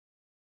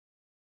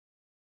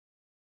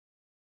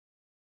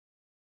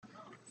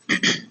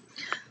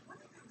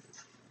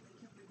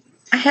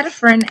I had a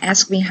friend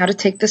ask me how to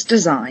take this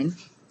design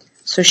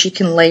so she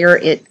can layer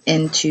it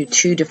into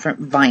 2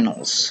 different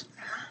vinyls.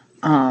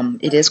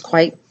 It is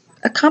quite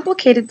a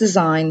complicated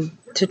design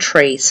to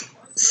trace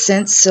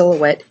since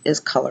Silhouette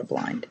is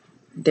colorblind.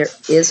 There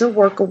is a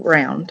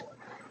workaround,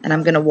 and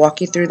I'm going to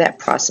walk you through that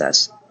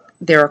process.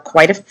 There are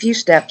quite a few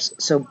steps,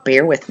 so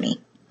bear with me.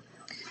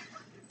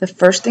 The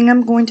first thing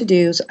I'm going to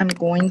do is I'm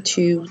going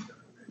to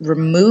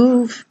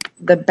remove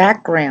the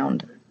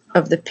background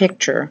of the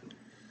picture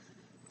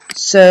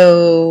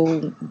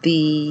so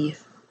it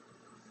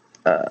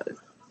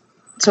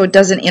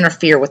doesn't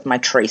interfere with my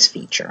trace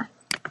feature.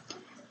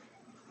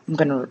 I'm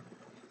going to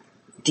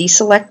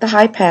deselect the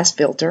high pass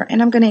filter,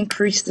 and I'm going to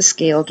increase the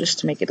scale just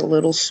to make it a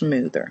little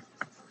smoother.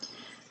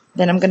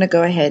 Then I'm going to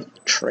go ahead,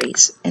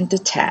 trace, and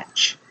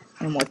detach.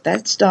 And what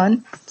that's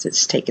done is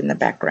it's taken the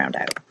background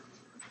out.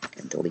 I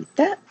can delete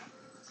that.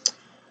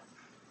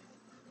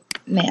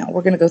 Now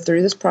we're going to go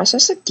through this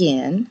process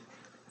again.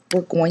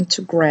 We're going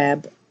to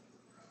grab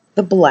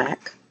the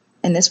black,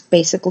 and this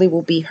basically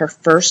will be her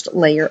first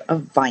layer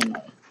of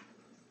vinyl.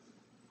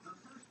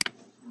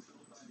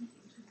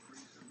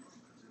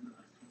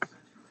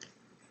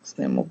 So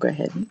then we'll go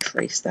ahead and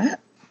trace that.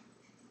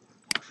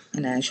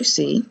 And as you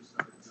see,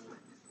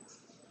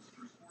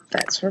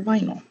 that's her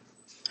vinyl,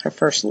 her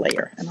first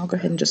layer. And I'll go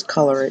ahead and just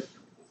color it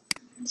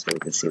so we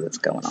can see what's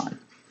going on.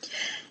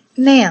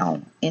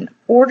 Now, in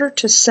order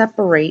to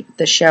separate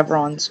the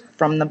chevrons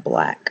from the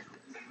black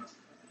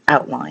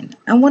outline,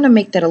 I want to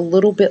make that a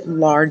little bit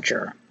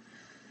larger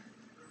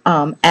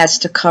as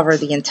to cover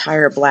the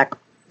entire black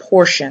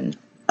portion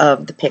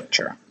of the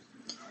picture.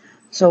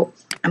 So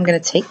I'm going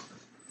to take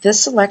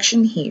this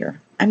selection here.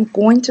 I'm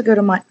going to go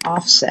to my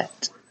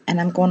offset, and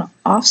I'm going to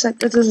offset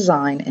the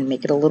design and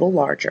make it a little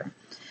larger.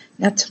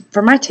 Now,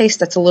 for my taste,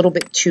 that's a little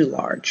bit too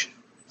large.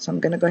 So I'm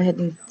going to go ahead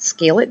and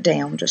scale it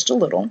down just a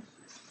little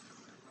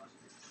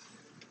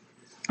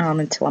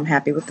until I'm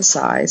happy with the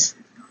size.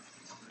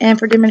 And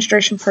for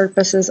demonstration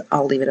purposes,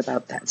 I'll leave it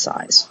about that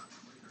size.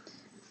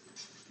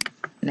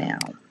 Now,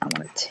 I want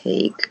to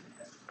take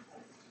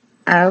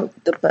out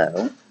the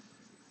bow.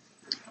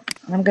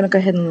 And I'm going to go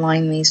ahead and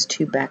line these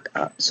 2 back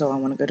up. So I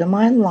want to go to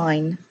my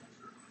line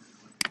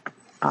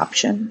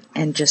option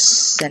and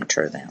just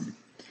center them.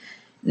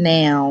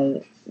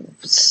 Now,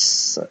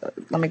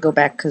 let me go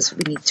back because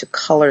we need to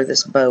color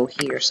this bow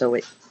here so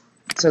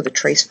the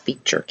trace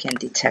feature can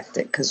detect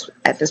it, because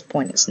at this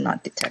point it's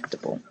not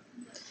detectable.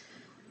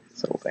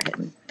 So we'll go ahead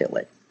and fill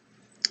it.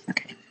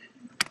 Okay.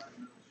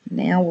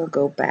 Now we'll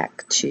go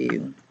back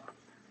to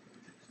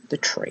the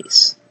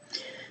trace.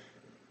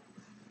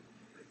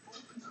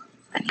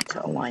 I need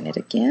to align it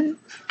again.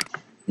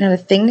 Now the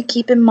thing to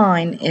keep in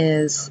mind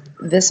is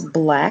this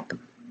black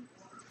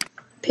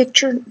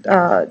picture,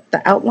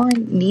 the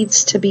outline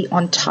needs to be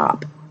on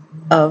top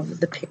of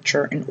the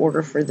picture in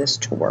order for this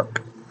to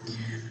work.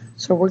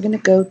 So we're going to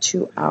go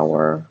to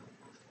our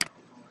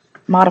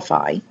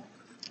modify,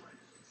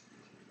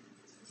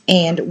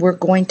 and we're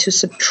going to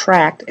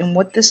subtract, and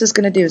what this is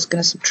going to do is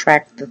going to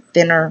subtract the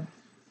thinner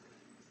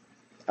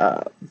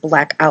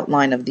black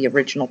outline of the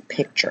original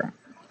picture.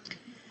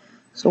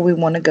 So we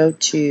want to go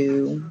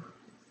to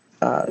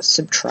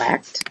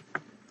subtract,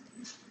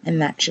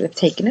 and that should have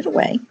taken it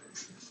away.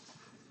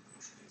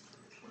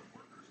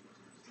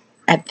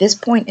 At this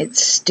point,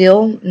 it's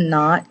still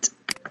not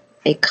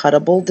a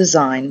cuttable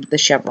design, the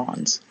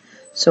chevrons.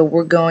 So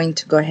we're going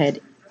to go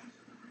ahead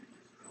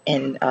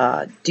and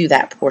do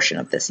that portion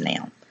of this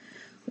now.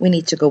 We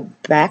need to go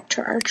back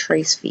to our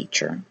trace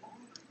feature,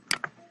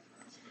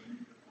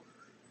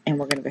 and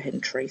we're going to go ahead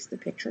and trace the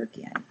picture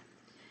again.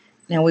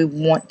 Now we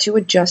want to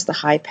adjust the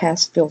high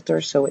pass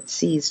filter so it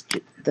sees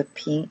the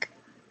pink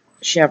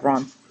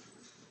chevron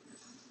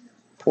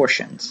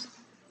portions.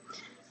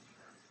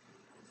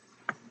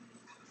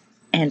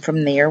 And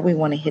from there we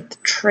want to hit the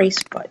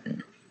trace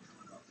button.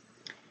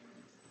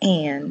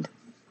 And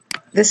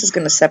this is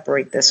going to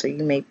separate this, so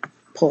you may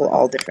pull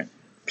all different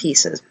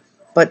pieces,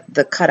 but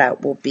the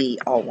cutout will be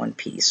all one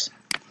piece.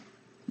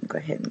 I'll go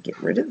ahead and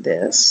get rid of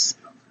this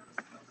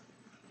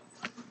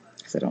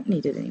because I don't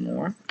need it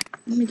anymore.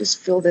 Let me just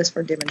fill this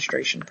for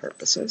demonstration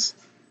purposes.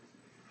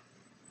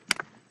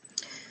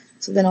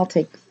 So then I'll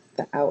take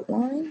the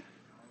outline.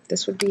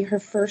 This would be her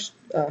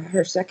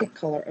second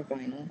color of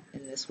vinyl,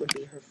 and this would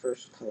be her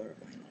first color of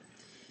vinyl.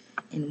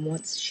 And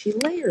once she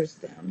layers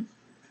them,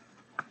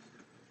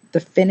 the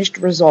finished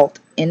result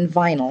in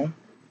vinyl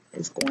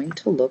is going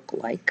to look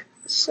like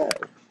so.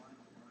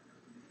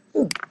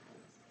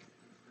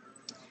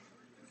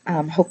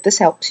 Hope this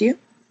helps you.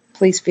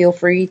 Please feel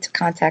free to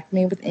contact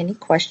me with any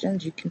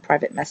questions. You can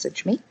private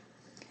message me.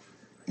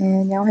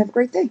 And y'all have a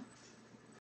great day.